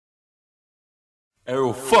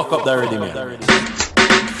Heru, fuck up the ready, man.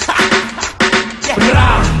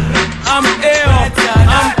 I'm ill, I'm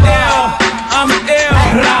ill, I'm ill,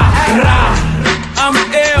 I'm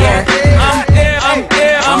ill, I'm ill, I'm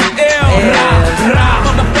ill, I'm ill,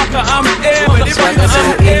 motherfucker, I'm ill, motherfucker,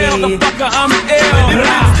 I'm ill, motherfucker, I'm ill,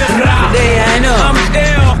 Today I know I'm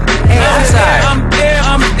ill, Hey, I'm sorry. I'm ill,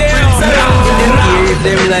 I'm ill. In them ear, if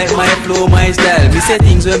them like my flow, my style. Me say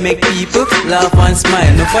things will make people laugh and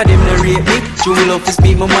smile. No for them no rate me, true love to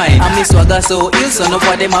speak my mind. And me swagger so ill, so no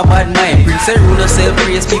for them a bad mind. Prince Heru no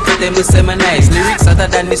self-praise, people them to say me nice. Lyrics hotter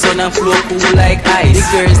than the sun and flow cool like ice. The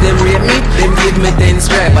girls them rate me, them give me 10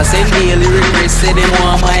 stripe. I send daily requests, say them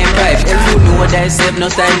want my pipe. Heru know what I said, no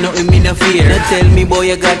time, nothing me no fear. No tell me boy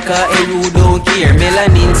you got car, Heru don't care.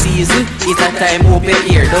 Melanin season, it's a time open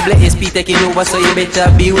ear. Double SP taking over, so you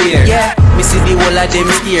better beware. Yeah, me see the whole of them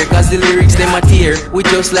scare, cause the lyrics them a tear. We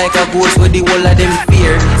just like a ghost with the whole of them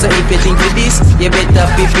fear. So if you think of this, you better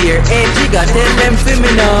prepare. Hey Jigga, tell them for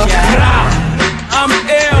me now. I'm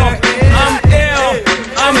ill, I'm ill,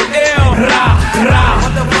 I'm ill, I'm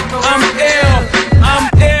ill, I'm ill,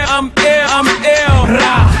 I'm ill, I'm ill,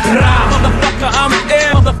 motherfucker, I'm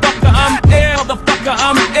ill, motherfucker, I'm ill, motherfucker,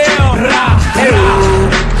 I'm ill,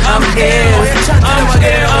 Heru, I'm ill, I'm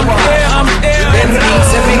ill, I'm ill, I'm ill. them things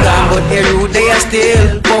say me gone, but Heru they are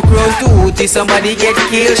still. Fuck round to till somebody get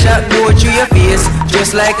killed. Shot go through your face,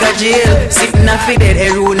 just like a jail. Sitting and fitted,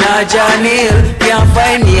 Heru nah Janil. Can't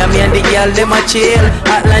find me, and me and the girl them a chill.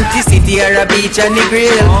 Atlantic City or a beach and the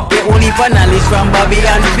grill. Get only for knowledge from Bobby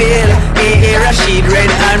and Phil. A.A. Rashid,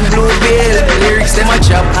 Red and Blue Bill. Lyrics them a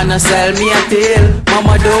chop and a style me a tell.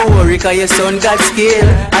 Mama don't worry, cause your son got skill.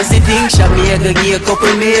 As the thing shot me, I go give a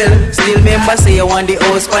couple mil. Still member say I want the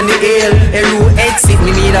house on the hill. Heru head sick,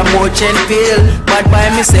 me need a merchant pill. Bad by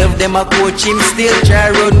myself, them a coach him still. Try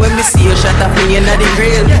run when me see you shot up me in the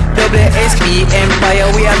grill. Double SP Empire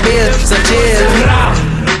we a build, so chill.